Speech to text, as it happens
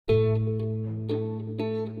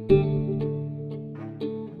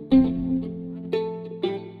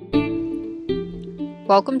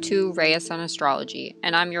Welcome to Reyes on Astrology,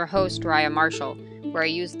 and I'm your host, Raya Marshall, where I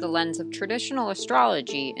use the lens of traditional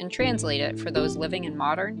astrology and translate it for those living in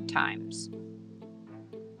modern times.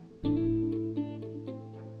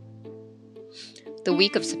 The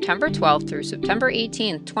week of September 12th through September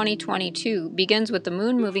 18th, 2022 begins with the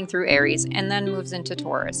moon moving through Aries and then moves into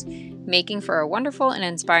Taurus, making for a wonderful and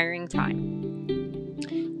inspiring time.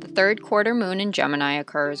 The third quarter moon in Gemini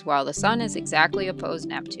occurs while the sun is exactly opposed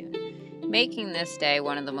Neptune, making this day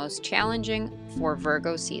one of the most challenging for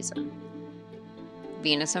Virgo season.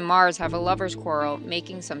 Venus and Mars have a lover's quarrel,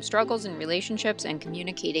 making some struggles in relationships and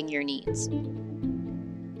communicating your needs.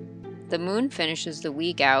 The moon finishes the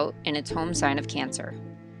week out in its home sign of Cancer.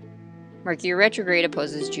 Mercury retrograde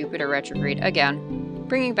opposes Jupiter retrograde again,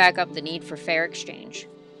 bringing back up the need for fair exchange.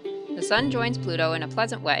 The sun joins Pluto in a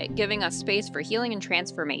pleasant way, giving us space for healing and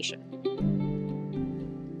transformation.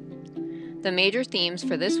 The major themes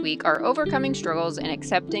for this week are overcoming struggles and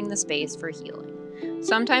accepting the space for healing.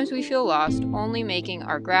 Sometimes we feel lost, only making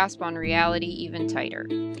our grasp on reality even tighter.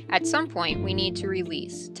 At some point, we need to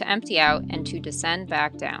release, to empty out, and to descend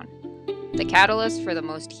back down. The catalysts for the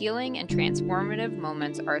most healing and transformative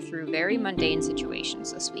moments are through very mundane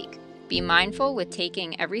situations this week. Be mindful with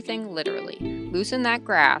taking everything literally. Loosen that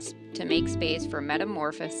grasp to make space for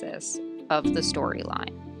metamorphosis of the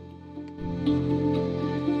storyline.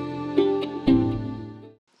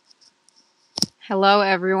 Hello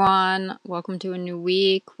everyone, welcome to a new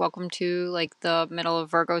week, welcome to the middle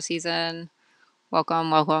of Virgo season,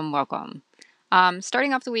 welcome.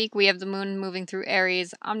 Starting off the week, we have the moon moving through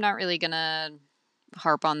Aries. I'm not really gonna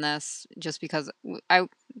harp on this just because I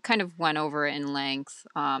kind of went over it in length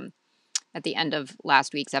at the end of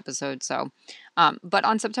last week's episode. But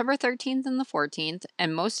on September 13th and the 14th,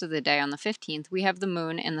 and most of the day on the 15th, we have the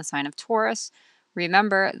moon in the sign of Taurus.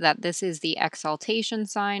 Remember that this is the exaltation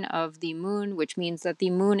sign of the moon, which means that the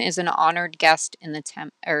moon is an honored guest in the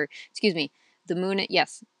the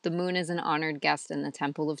moon is an honored guest in the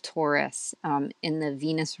temple of Taurus, in the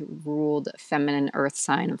Venus-ruled feminine earth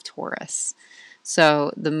sign of Taurus.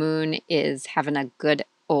 So the moon is having a good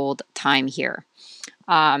old time here.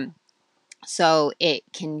 So it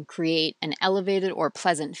can create an elevated or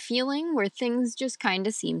pleasant feeling where things just kind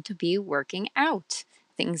of seem to be working out.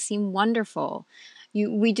 Things seem wonderful.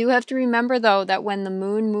 We do have to remember, though, that when the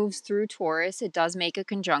moon moves through Taurus, it does make a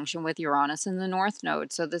conjunction with Uranus in the North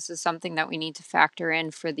Node. So this is something that we need to factor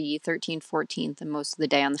in for the 13th, 14th, and most of the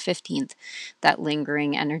day on the 15th, that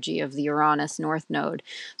lingering energy of the Uranus North Node.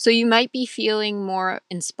 So you might be feeling more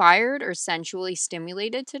inspired or sensually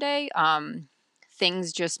stimulated today.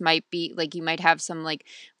 Things just might be you might have some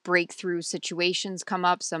breakthrough situations come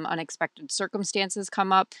up, some unexpected circumstances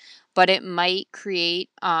come up, but it might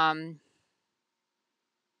create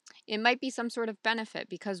it might be some sort of benefit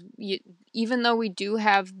because even though we do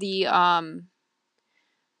have the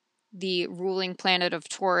ruling planet of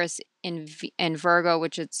Taurus in Virgo,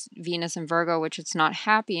 which it's Venus in Virgo, which it's not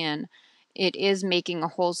happy in, it is making a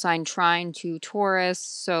whole sign trine to Taurus,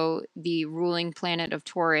 so the ruling planet of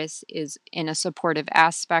Taurus is in a supportive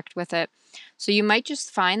aspect with it. So you might just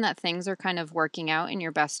find that things are kind of working out in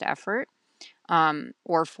your best effort,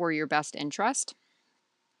 or for your best interest.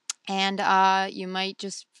 And you might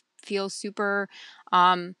just feel super,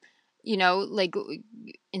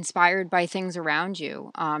 inspired by things around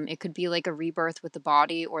you. It could be like a rebirth with the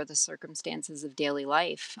body or the circumstances of daily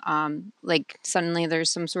life. Suddenly there's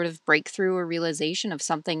some sort of breakthrough or realization of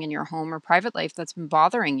something in your home or private life that's been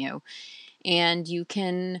bothering you. And you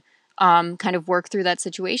can kind of work through that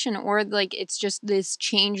situation, or it's just this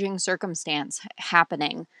changing circumstance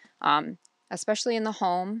happening. Especially in the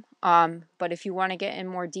home. But if you want to get in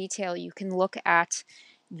more detail, you can look at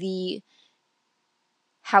the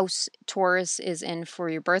house Taurus is in for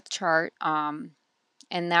your birth chart, and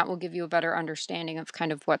that will give you a better understanding of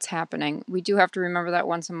kind of what's happening. We do have to remember that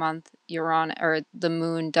once a month, the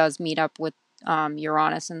moon does meet up with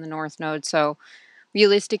Uranus in the North Node. So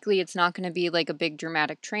realistically, it's not going to be like a big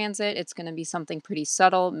dramatic transit. It's going to be something pretty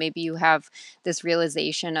subtle. Maybe you have this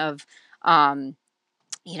realization of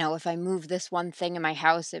if I move this one thing in my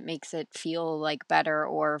house, it makes it feel better,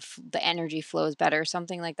 or the energy flows better,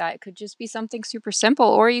 something like that. It could just be something super simple,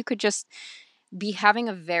 or you could just be having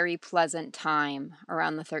a very pleasant time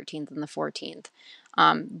around the 13th and the 14th.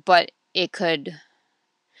 But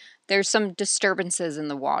there's some disturbances in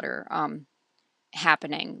the water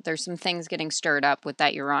happening. There's some things getting stirred up with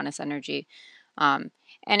that Uranus energy. And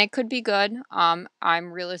it could be good.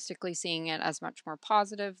 I'm realistically seeing it as much more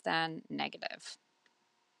positive than negative.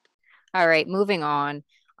 All right, moving on.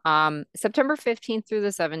 September 15th through the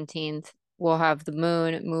 17th, we'll have the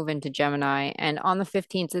moon move into Gemini. And on the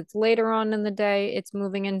 15th, it's later on in the day, it's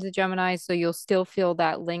moving into Gemini. So you'll still feel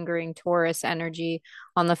that lingering Taurus energy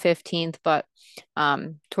on the 15th, but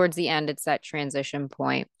towards the end, it's that transition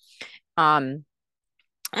point. Um,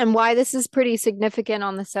 and why this is pretty significant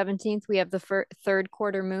on the 17th, we have the third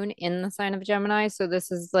quarter moon in the sign of Gemini. So this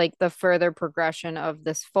is like the further progression of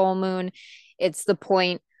this full moon. It's the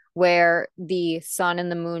point where the sun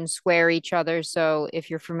and the moon square each other. So if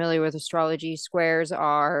you're familiar with astrology, squares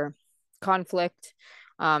are conflict,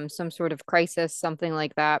 some sort of crisis, something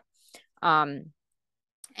like that. Um,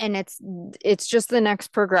 and it's just the next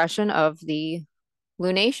progression of the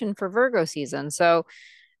lunation for Virgo season. So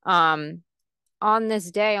um on this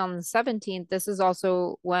day, on the 17th, this is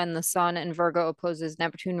also when the Sun in Virgo opposes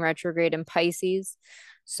Neptune retrograde in Pisces.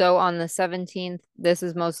 So on the 17th, this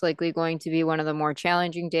is most likely going to be one of the more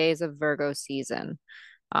challenging days of Virgo season.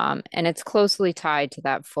 And it's closely tied to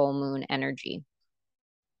that full moon energy.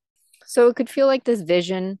 So it could feel like this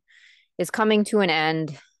vision is coming to an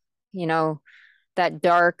end, you know, that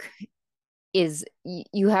dark is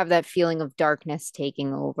you have that feeling of darkness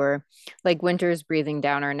taking over, like winter's breathing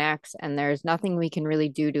down our necks, and there's nothing we can really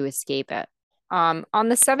do to escape it. On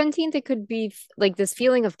the 17th, it could be like this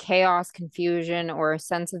feeling of chaos, confusion, or a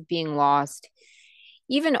sense of being lost,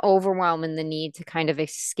 even overwhelm in the need to kind of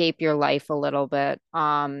escape your life a little bit.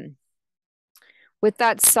 With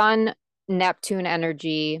that Sun Neptune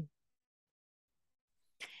energy,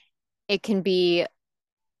 it can be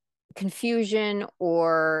confusion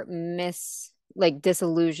or like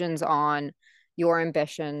disillusions on your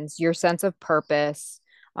ambitions, your sense of purpose,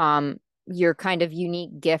 um, your kind of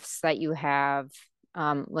unique gifts that you have.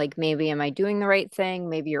 Like maybe am I doing the right thing?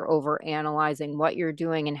 Maybe you're over analyzing what you're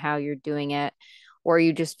doing and how you're doing it, or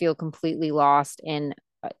you just feel completely lost in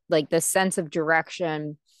like the sense of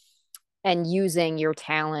direction and using your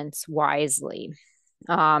talents wisely.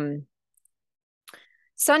 Um,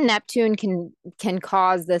 Sun Neptune can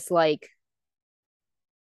cause this like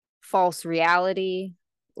false reality,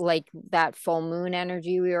 like that full moon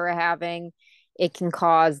energy we were having. It can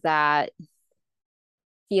cause that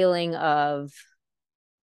feeling of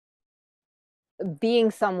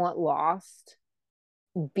being somewhat lost,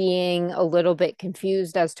 being a little bit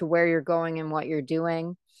confused as to where you're going and what you're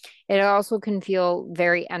doing. It also can feel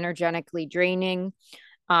very energetically draining.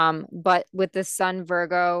 But with the Sun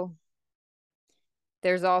Virgo,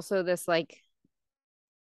 there's also this like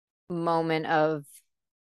moment of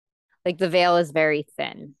like the veil is very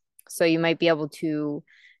thin. So you might be able to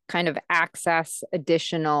kind of access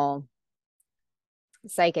additional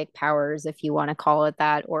psychic powers, if you want to call it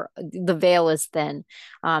that, or the veil is thin.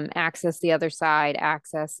 Access the other side,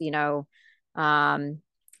 access, um,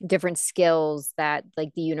 different skills that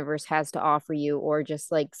like the universe has to offer you, or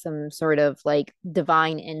just like some sort of like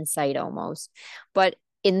divine insight almost. But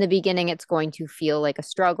in the beginning, it's going to feel like a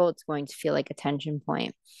struggle. It's going to feel like a tension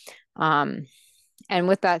point. Um, and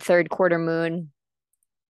with that third quarter moon,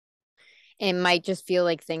 it might just feel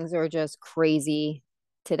like things are just crazy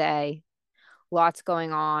today. Lots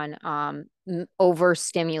going on,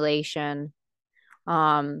 overstimulation,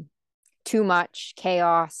 um, too much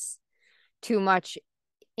chaos, too much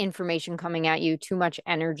information coming at you, too much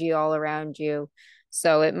energy all around you.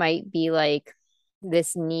 So it might be like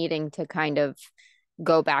this needing to kind of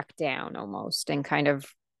go back down almost and kind of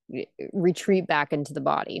retreat back into the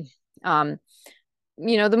body. Um,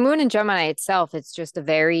 the moon in Gemini itself, it's just a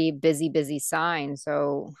very busy, busy sign.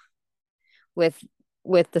 So with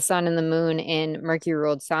the sun and the moon in Mercury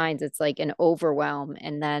ruled signs, it's like an overwhelm.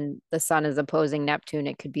 And then the sun is opposing Neptune.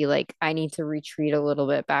 It could be like, I need to retreat a little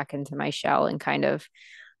bit back into my shell and kind of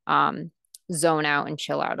um, zone out and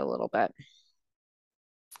chill out a little bit.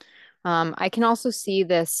 I can also see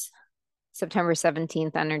this September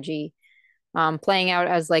 17th energy playing out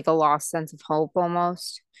as like a lost sense of hope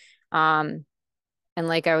almost. Um, and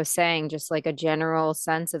like I was saying, just like a general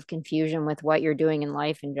sense of confusion with what you're doing in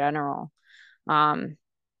life in general. Um,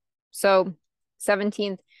 So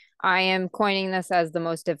 17th, I am coining this as the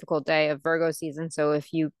most difficult day of Virgo season. So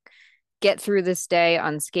if you get through this day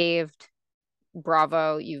unscathed,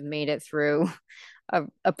 bravo, you've made it through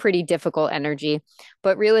a pretty difficult energy.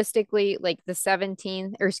 But realistically, like the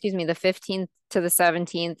 17th, or excuse me, the 15th to the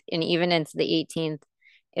 17th, and even into the 18th,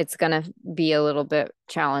 it's gonna be a little bit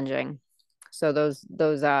challenging. So those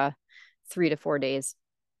 3 to 4 days.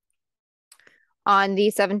 On the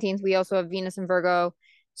 17th, we also have Venus and Virgo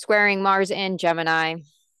squaring Mars and Gemini.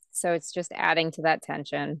 So it's just adding to that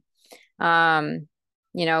tension. Um,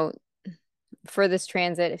 you know, for this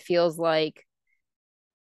transit, it feels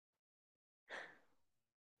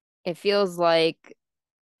like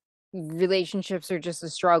relationships are just a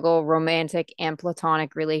struggle, romantic and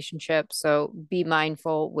platonic relationships. So be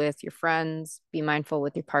mindful with your friends, be mindful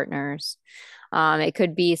with your partners. It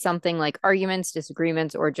could be something like arguments,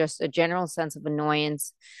 disagreements, or just a general sense of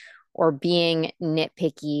annoyance or being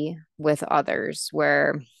nitpicky with others,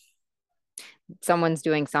 where someone's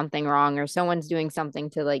doing something wrong or someone's doing something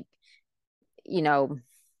to, like, you know,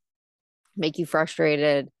 make you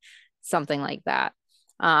frustrated, something like that.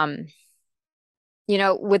 Um,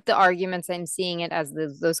 with the arguments, I'm seeing it as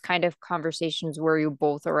those kind of conversations where you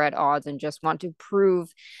both are at odds and just want to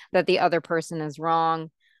prove that the other person is wrong.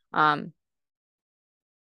 Um,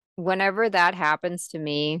 Whenever that happens to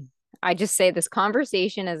me, I just say this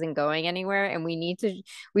conversation isn't going anywhere and we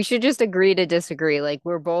should just agree to disagree. Like,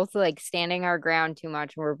 we're both like standing our ground too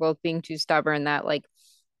much and we're both being too stubborn that, like,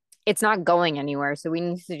 it's not going anywhere. So we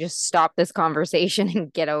need to just stop this conversation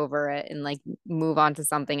and get over it and, like, move on to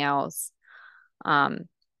something else. Um,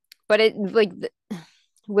 but it like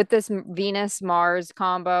with this Venus Mars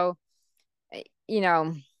combo, you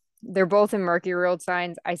know, they're both in Mercury ruled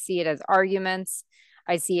signs. I see it as arguments.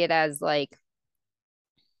 I see it as like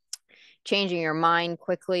changing your mind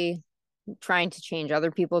quickly, trying to change other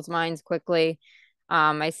people's minds quickly.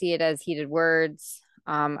 I see it as heated words.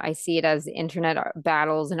 I see it as internet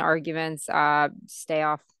battles and arguments. Stay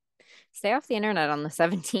off the internet on the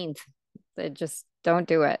 17th. Just don't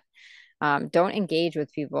do it. Don't engage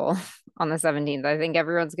with people on the 17th. I think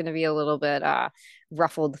everyone's going to be a little bit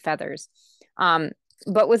ruffled feathers. Um,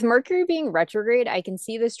 but with Mercury being retrograde, I can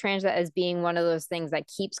see this transit as being one of those things that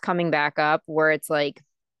keeps coming back up, where it's like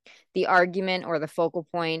the argument or the focal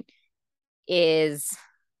point is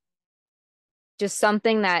just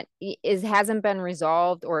something that hasn't been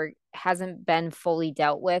resolved or hasn't been fully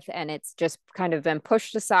dealt with, and it's just kind of been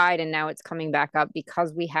pushed aside, and now it's coming back up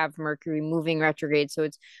because we have Mercury moving retrograde, so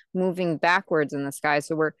it's moving backwards in the sky,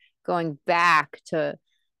 so we're going back to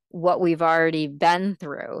what we've already been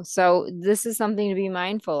through. So this is something to be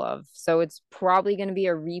mindful of. So it's probably going to be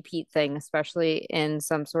a repeat thing, especially in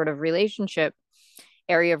some sort of relationship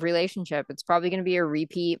area of relationship. It's probably going to be a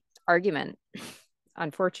repeat argument,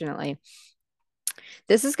 unfortunately.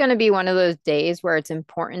 This is going to be one of those days where it's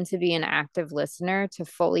important to be an active listener, to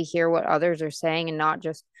fully hear what others are saying and not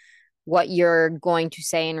just what you're going to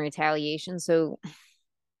say in retaliation. So,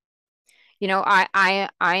 I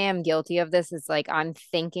am guilty of this. It's like I'm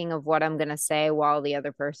thinking of what I'm going to say while the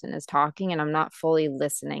other person is talking and I'm not fully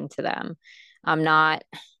listening to them. I'm not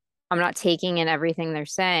I'm not taking in everything they're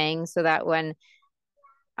saying, so that when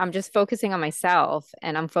I'm just focusing on myself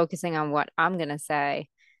and I'm focusing on what I'm going to say.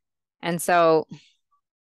 And so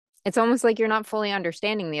it's almost like you're not fully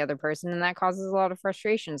understanding the other person, and that causes a lot of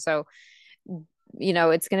frustration. So,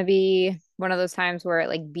 it's going to be one of those times where,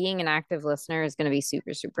 like, being an active listener is going to be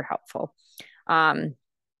super, super helpful. Um,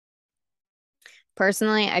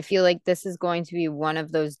 Personally, I feel like this is going to be one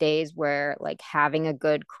of those days where, like, having a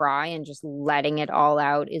good cry and just letting it all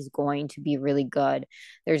out is going to be really good.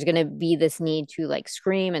 There's going to be this need to, like,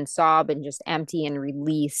 scream and sob and just empty and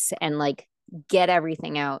release and, like, get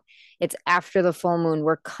everything out. It's after the full moon,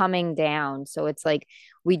 we're coming down. So it's like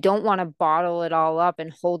we don't want to bottle it all up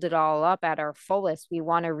and hold it all up at our fullest. We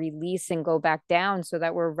want to release and go back down so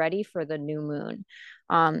that we're ready for the new moon.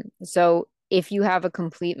 So if you have a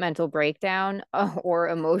complete mental breakdown or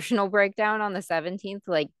emotional breakdown on the 17th,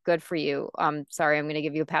 like, good for you. Sorry, I'm going to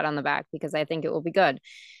give you a pat on the back because I think it will be good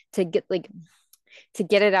to get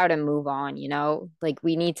it out and move on, like,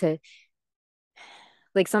 we need to,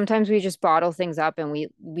 like, sometimes we just bottle things up and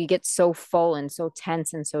we get so full and so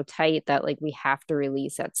tense and so tight that, like, we have to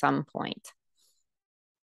release at some point.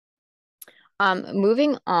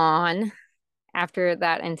 Moving on, after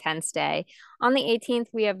that intense day. On the 18th,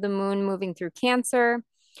 we have the moon moving through Cancer.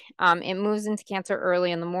 It moves into Cancer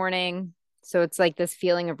early in the morning. So it's like this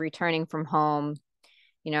feeling of returning from home,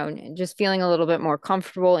 just feeling a little bit more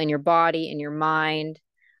comfortable in your body, in your mind,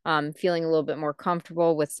 feeling a little bit more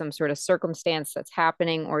comfortable with some sort of circumstance that's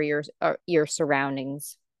happening or your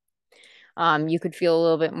surroundings. You could feel a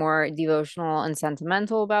little bit more devotional and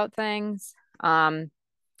sentimental about things.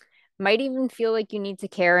 Might even feel like you need to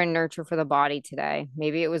care and nurture for the body today.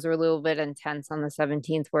 Maybe it was a little bit intense on the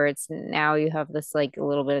 17th, where it's now you have this, like, a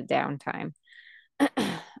little bit of downtime.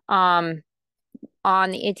 um, on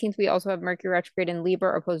the 18th, we also have Mercury retrograde in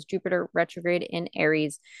Libra opposed Jupiter retrograde in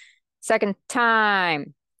Aries. Second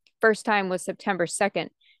time. First time was September 2nd.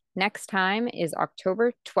 Next time is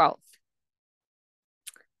October 12th.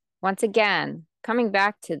 Once again, coming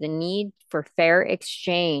back to the need for fair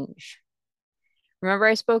exchange. Remember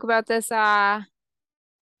I spoke about this last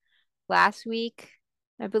week,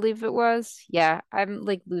 I believe it was. Yeah, I'm,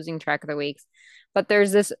 like, losing track of the weeks. But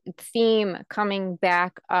there's this theme coming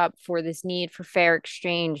back up for this need for fair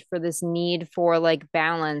exchange, for this need for like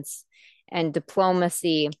balance and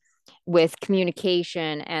diplomacy with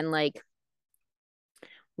communication and like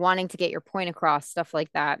wanting to get your point across, stuff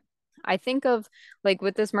like that. I think of like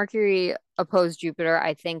with this Mercury opposed Jupiter,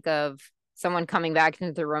 I think of someone coming back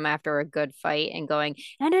into the room after a good fight and going,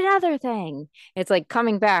 and another thing. It's like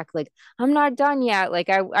coming back, like, I'm not done yet. Like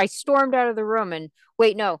I stormed out of the room and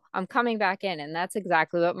wait, no, I'm coming back in. And that's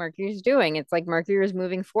exactly what Mercury's doing. It's like Mercury is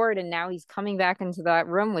moving forward and now he's coming back into that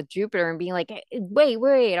room with Jupiter and being like,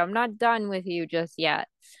 wait, I'm not done with you just yet.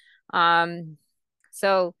 Um,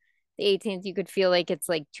 so the 18th, you could feel like it's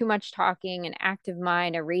like too much talking, an active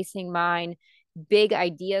mind, a racing mind, big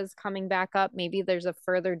ideas coming back up. Maybe there's a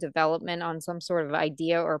further development on some sort of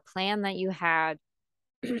idea or plan that you had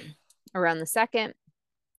around the second.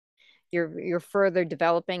 You're further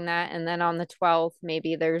developing that. And then on the 12th,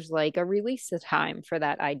 maybe there's like a release time for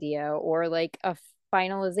that idea or like a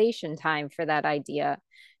finalization time for that idea,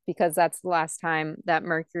 because that's the last time that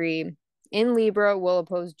Mercury in Libra will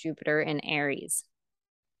oppose Jupiter in Aries.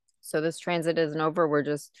 So this transit isn't over. We're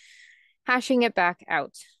just hashing it back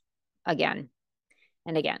out again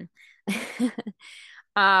and again.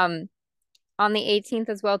 um, on the 18th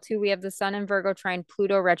as well, too, we have the Sun in Virgo trine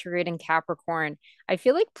Pluto retrograde in Capricorn. I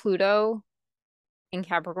feel like Pluto in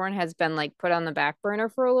Capricorn has been like put on the back burner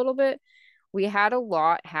for a little bit. We had a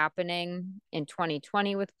lot happening in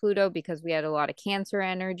 2020 with Pluto because we had a lot of Cancer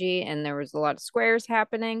energy and there was a lot of squares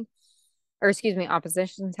happening, or excuse me,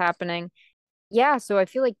 oppositions happening. Yeah, so I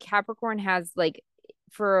feel like Capricorn has like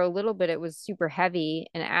for a little bit it was super heavy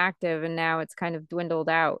and active and now it's kind of dwindled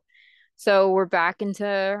out. So we're back into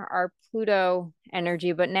our Pluto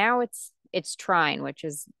energy, but now it's trine, which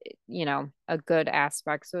is a good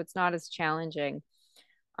aspect. So it's not as challenging.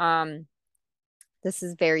 Um this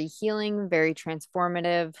is very healing, very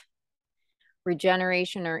transformative,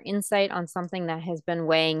 regeneration or insight on something that has been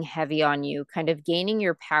weighing heavy on you, kind of gaining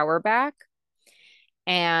your power back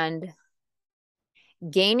and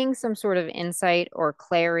gaining some sort of insight or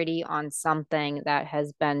clarity on something that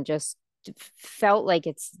has been just felt like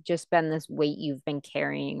it's just been this weight you've been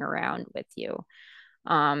carrying around with you.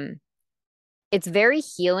 Um, it's very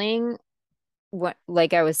healing, what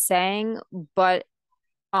like I was saying, but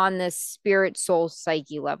on this spirit, soul,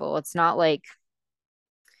 psyche level. It's not like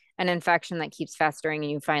an infection that keeps festering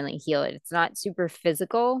and you finally heal it. It's not super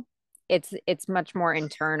physical. It's much more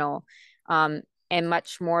internal, and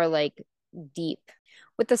much more like deep.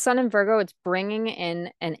 With the Sun in Virgo, it's bringing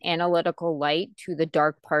in an analytical light to the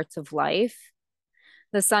dark parts of life.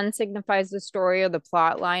 The Sun signifies the story or the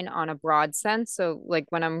plot line on a broad sense. So, like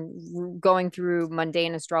when I'm going through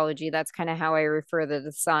mundane astrology, that's kind of how I refer to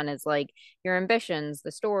the Sun as like your ambitions,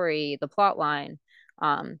 the story, the plot line.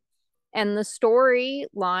 Um, and the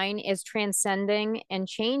storyline is transcending and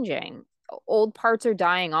changing. Old parts are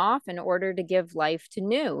dying off in order to give life to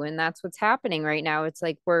new, and that's what's happening right now. It's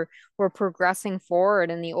like we're progressing forward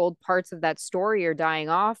and the old parts of that story are dying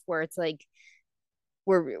off, where it's like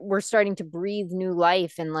we're starting to breathe new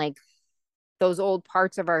life, and like those old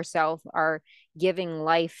parts of ourselves are giving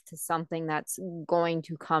life to something that's going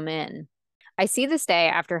to come in. I see this day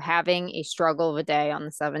after having a struggle of a day on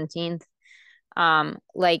the 17th,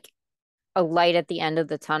 like a light at the end of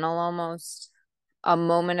the tunnel, almost a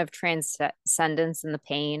moment of transcendence in the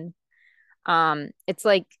pain. It's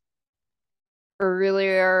like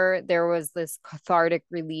earlier there was this cathartic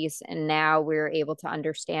release and now we're able to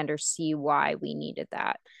understand or see why we needed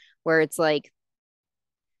that, where it's like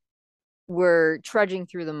we're trudging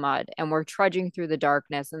through the mud and we're trudging through the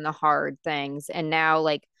darkness and the hard things, and now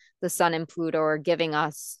like the Sun and Pluto are giving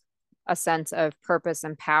us a sense of purpose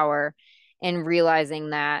and power, and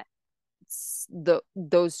realizing that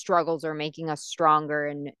those struggles are making us stronger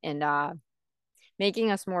and making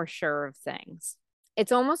us more sure of things.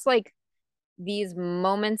 It's almost like these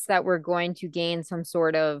moments that we're going to gain some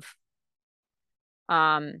sort of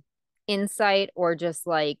um insight or just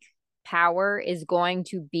like power is going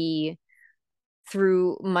to be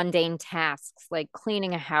through mundane tasks like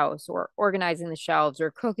cleaning a house or organizing the shelves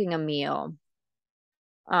or cooking a meal.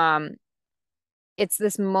 Um, it's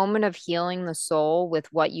this moment of healing the soul with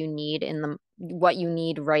what you need in the what you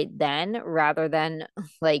need right then, rather than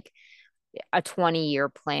like a 20-year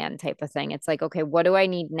plan type of thing. It's like, okay, what do I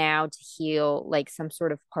need now to heal like some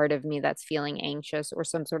sort of part of me that's feeling anxious or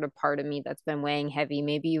some sort of part of me that's been weighing heavy?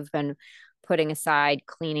 Maybe you've been putting aside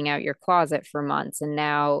cleaning out your closet for months, and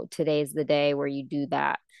now today's the day where you do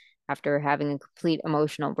that after having a complete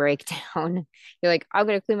emotional breakdown. You're like, I'm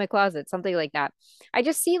going to clean my closet, something like that. I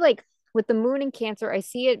just see like With the moon in Cancer, I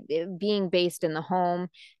see it being based in the home.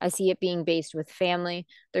 I see it being based with family.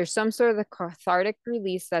 There's some sort of the cathartic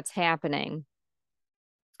release that's happening.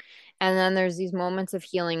 And then there's these moments of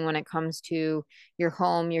healing when it comes to your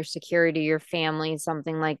home, your security, your family,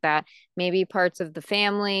 something like that. Maybe parts of the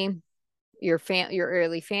family, your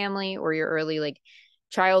early family or your early like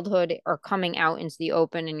childhood are coming out into the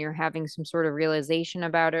open, and you're having some sort of realization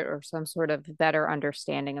about it or some sort of better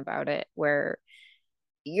understanding about it where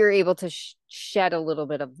you're able to shed a little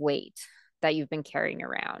bit of weight that you've been carrying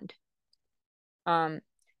around. Um,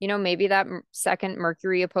 maybe that second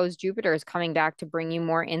Mercury opposed Jupiter is coming back to bring you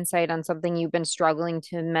more insight on something you've been struggling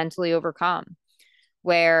to mentally overcome,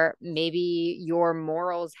 where maybe your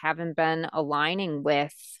morals haven't been aligning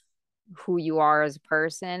with who you are as a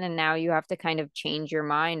person, and now you have to kind of change your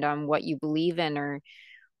mind on what you believe in,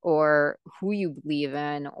 or who you believe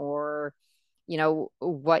in, or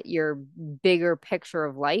what your bigger picture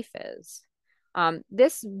of life is.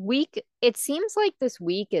 This week, it seems like this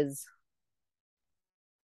week is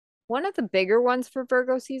one of the bigger ones for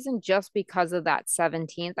Virgo season just because of that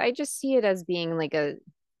 17th. I just see it as being like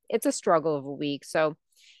it's a struggle of a week. So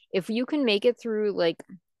if you can make it through like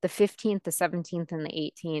the 15th, the 17th, and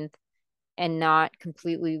the 18th and not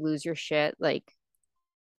completely lose your shit, like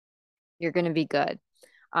you're going to be good.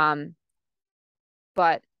 Um,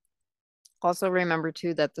 but also remember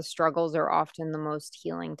too that the struggles are often the most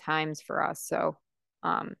healing times for us. So,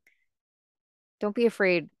 um, don't be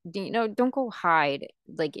afraid, don't go hide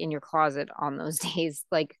like in your closet on those days.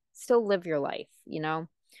 Like still live your life, you know?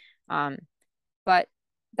 Um, but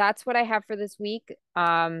that's what I have for this week.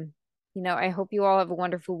 I hope you all have a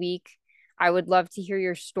wonderful week. I would love to hear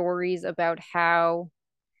your stories about how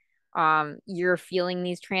you're feeling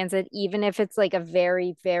these transit, even if it's like a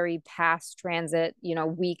very, very past transit,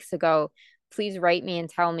 weeks ago. Please write me and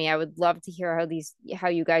tell me. I would love to hear how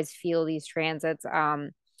you guys feel these transits.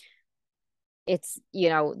 It's,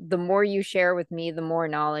 the more you share with me, the more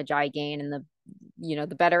knowledge I gain, and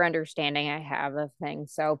the better understanding I have of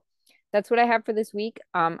things. So that's what I have for this week.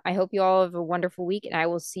 I hope you all have a wonderful week, and I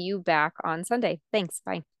will see you back on Sunday. Thanks.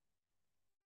 Bye.